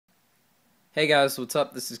Hey guys, what's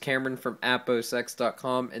up? This is Cameron from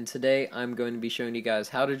AppOSX.com, and today I'm going to be showing you guys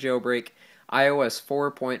how to jailbreak iOS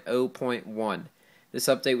 4.0.1. This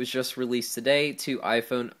update was just released today to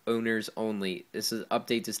iPhone owners only.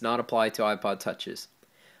 Update does not apply to iPod Touches.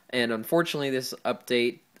 And unfortunately, this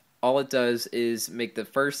update, all it does is make the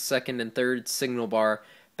first, second, and third signal bar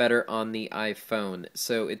better on the iPhone.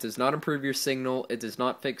 So it does not improve your signal, it does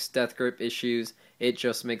not fix death grip issues, it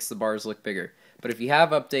just makes the bars look bigger. But if you have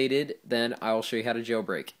updated, then I'll show you how to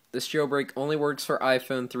jailbreak. This jailbreak only works for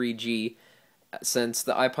iPhone 3G since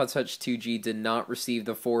the iPod Touch 2G did not receive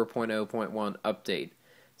the 4.0.1 update.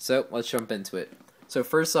 So let's jump into it. So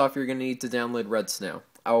first off, you're going to need to download Red Snow.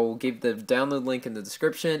 I will give the download link in the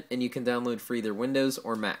description, and you can download for either Windows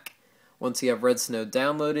or Mac. Once you have Red Snow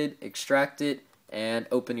downloaded, extract it, and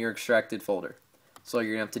open your extracted folder. So all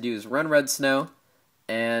you're going to have to do is run Red Snow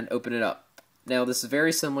and open it up. Now this is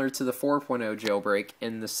very similar to the 4.0 jailbreak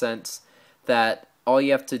in the sense that all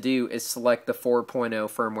you have to do is select the 4.0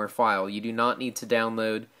 firmware file. You do not need to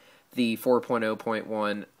download the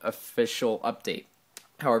 4.0.1 official update.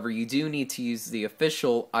 However, you do need to use the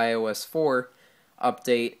official iOS 4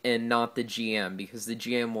 update and not the GM, because the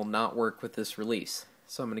GM will not work with this release.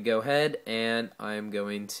 So I'm going to go ahead and I'm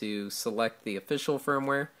going to select the official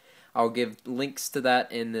firmware. I'll give links to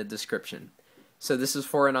that in the description. So this is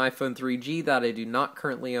for an iPhone 3G that I do not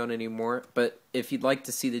currently own anymore, but if you'd like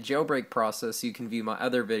to see the jailbreak process, you can view my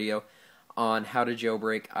other video on how to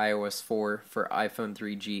jailbreak iOS 4 for iPhone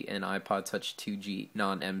 3G and iPod Touch 2G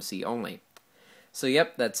non-MC only. So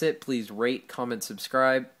yep, that's it. Please rate, comment,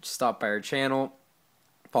 subscribe, stop by our channel,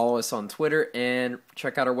 follow us on Twitter, and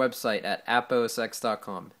check out our website at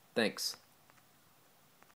apposx.com. Thanks.